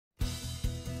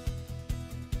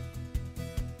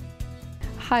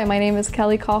Hi, my name is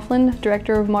Kelly Coughlin,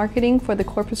 Director of Marketing for the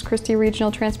Corpus Christi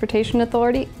Regional Transportation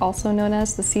Authority, also known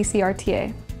as the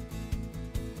CCRTA.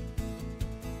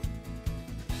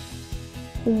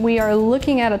 We are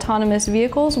looking at autonomous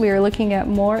vehicles, we are looking at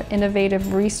more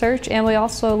innovative research, and we're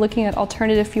also looking at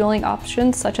alternative fueling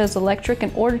options such as electric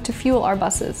in order to fuel our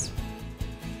buses.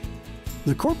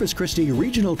 The Corpus Christi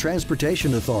Regional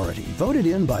Transportation Authority, voted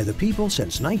in by the people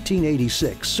since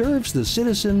 1986, serves the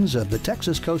citizens of the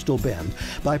Texas Coastal Bend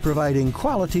by providing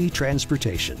quality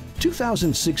transportation.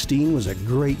 2016 was a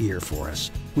great year for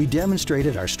us. We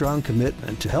demonstrated our strong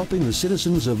commitment to helping the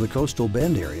citizens of the Coastal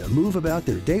Bend area move about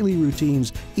their daily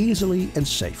routines easily and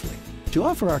safely. To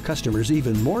offer our customers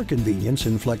even more convenience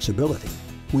and flexibility,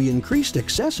 we increased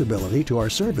accessibility to our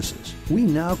services. We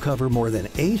now cover more than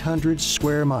 800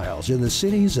 square miles in the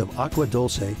cities of Agua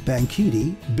Dulce,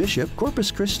 Banquete, Bishop,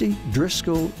 Corpus Christi,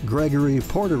 Driscoll, Gregory,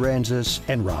 Port Aransas,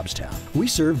 and Robstown. We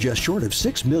serve just short of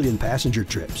 6 million passenger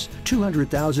trips.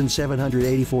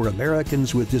 200,784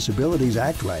 Americans with Disabilities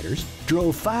Act riders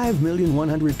drove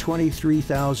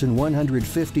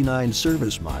 5,123,159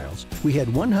 service miles. We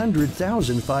had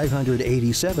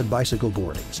 100,587 bicycle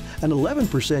boardings, an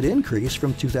 11% increase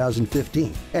from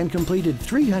 2015, and completed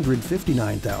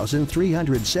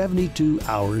 359,372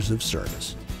 hours of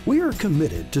service. We are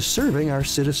committed to serving our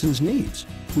citizens' needs.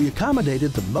 We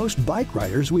accommodated the most bike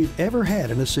riders we've ever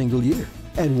had in a single year,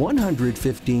 and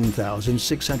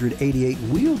 115,688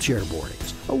 wheelchair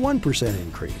boardings, a 1%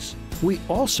 increase. We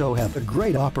also have a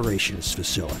great operations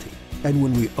facility. And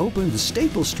when we opened the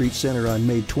Staples Street Center on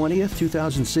May 20th,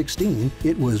 2016,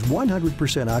 it was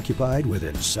 100% occupied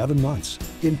within 7 months.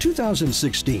 In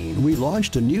 2016, we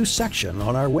launched a new section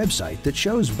on our website that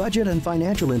shows budget and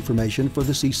financial information for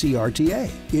the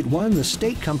CCRTA. It won the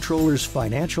State Comptroller's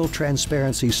Financial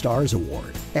Transparency Stars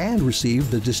Award and received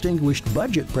the Distinguished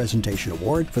Budget Presentation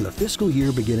Award for the fiscal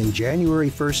year beginning January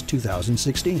 1st,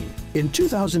 2016. In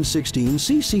 2016,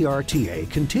 CCRTA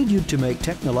continued to make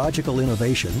technological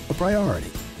innovation a priority.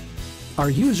 Our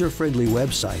user-friendly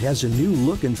website has a new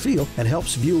look and feel and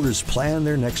helps viewers plan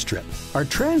their next trip. Our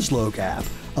Transloc app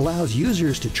allows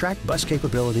users to track bus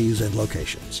capabilities and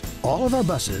locations. All of our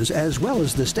buses, as well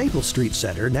as the Staples Street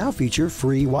Center, now feature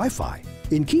free Wi-Fi.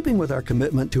 In keeping with our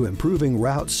commitment to improving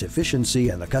routes, efficiency,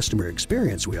 and the customer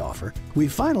experience we offer, we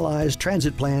finalized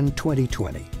Transit Plan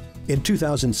 2020. In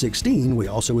 2016, we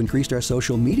also increased our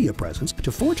social media presence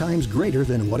to 4 times greater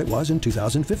than what it was in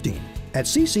 2015. At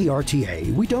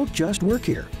CCRTA, we don't just work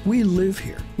here, we live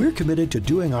here. We're committed to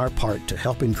doing our part to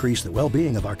help increase the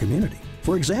well-being of our community.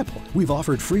 For example, we've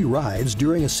offered free rides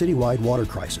during a citywide water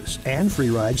crisis and free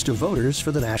rides to voters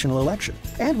for the national election.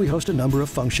 And we host a number of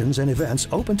functions and events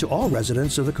open to all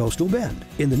residents of the Coastal Bend.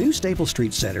 In the new Staples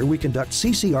Street Center, we conduct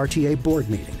CCRTA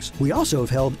board meetings. We also have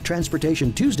held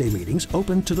Transportation Tuesday meetings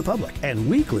open to the public. And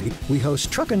weekly, we host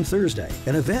Truckin' Thursday,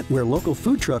 an event where local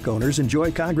food truck owners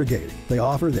enjoy congregating. They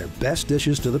offer their best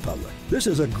dishes to the public. This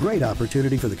is a great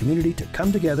opportunity for the community to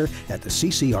come together at the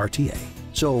CCRTA.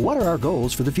 So what are our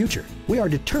goals for the future? We are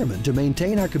determined to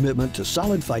maintain our commitment to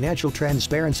solid financial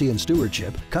transparency and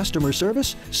stewardship, customer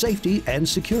service, safety, and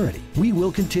security. We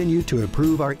will continue to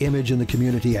improve our image in the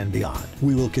community and beyond.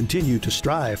 We will continue to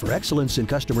strive for excellence in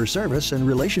customer service and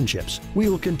relationships. We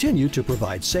will continue to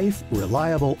provide safe,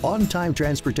 reliable, on-time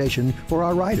transportation for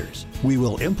our riders. We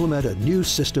will implement a new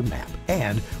system map,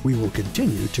 and we will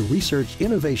continue to research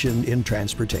innovation in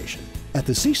transportation. At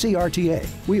the CCRTA,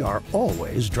 we are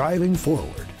always driving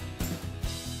forward.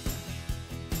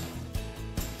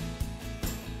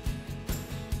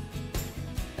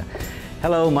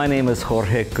 Hello, my name is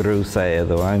Jorge Cruz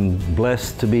Saedo. I'm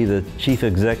blessed to be the Chief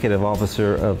Executive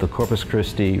Officer of the Corpus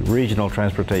Christi Regional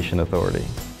Transportation Authority.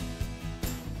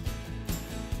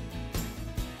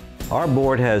 Our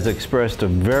board has expressed a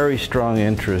very strong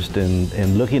interest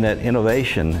in looking at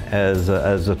innovation as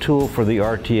a tool for the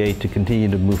RTA to continue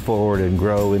to move forward and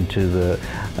grow into the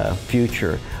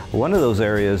future. One of those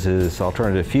areas is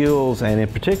alternative fuels, and in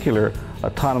particular,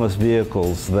 autonomous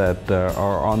vehicles that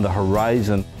are on the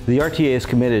horizon. The RTA is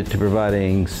committed to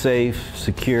providing safe,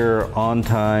 secure,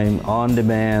 on-time,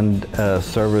 on-demand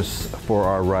service for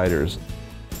our riders.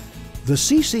 The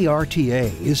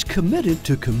CCRTA is committed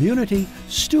to community,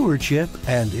 stewardship,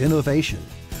 and innovation.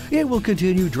 It will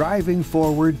continue driving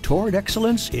forward toward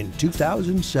excellence in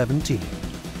 2017.